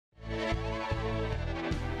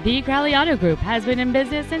The Crowley Auto Group has been in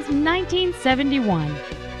business since 1971.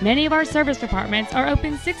 Many of our service departments are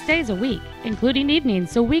open 6 days a week, including evenings,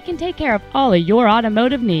 so we can take care of all of your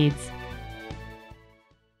automotive needs.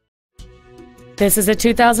 This is a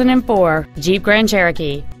 2004 Jeep Grand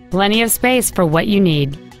Cherokee. Plenty of space for what you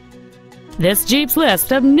need. This Jeep's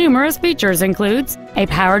list of numerous features includes a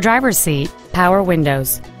power driver's seat, power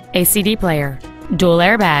windows, a CD player, dual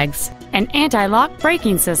airbags, an anti-lock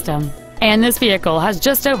braking system, and this vehicle has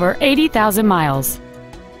just over 80,000 miles.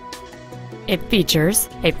 It features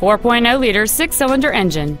a 4.0-liter six-cylinder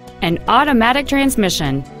engine, an automatic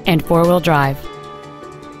transmission, and four-wheel drive.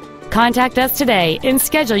 Contact us today and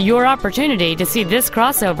schedule your opportunity to see this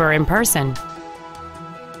crossover in person.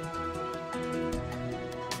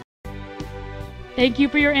 Thank you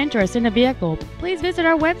for your interest in the vehicle. Please visit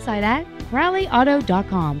our website at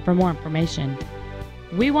crowleyauto.com for more information.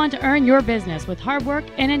 We want to earn your business with hard work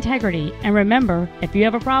and integrity. And remember, if you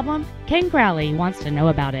have a problem, Ken Crowley wants to know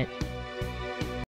about it.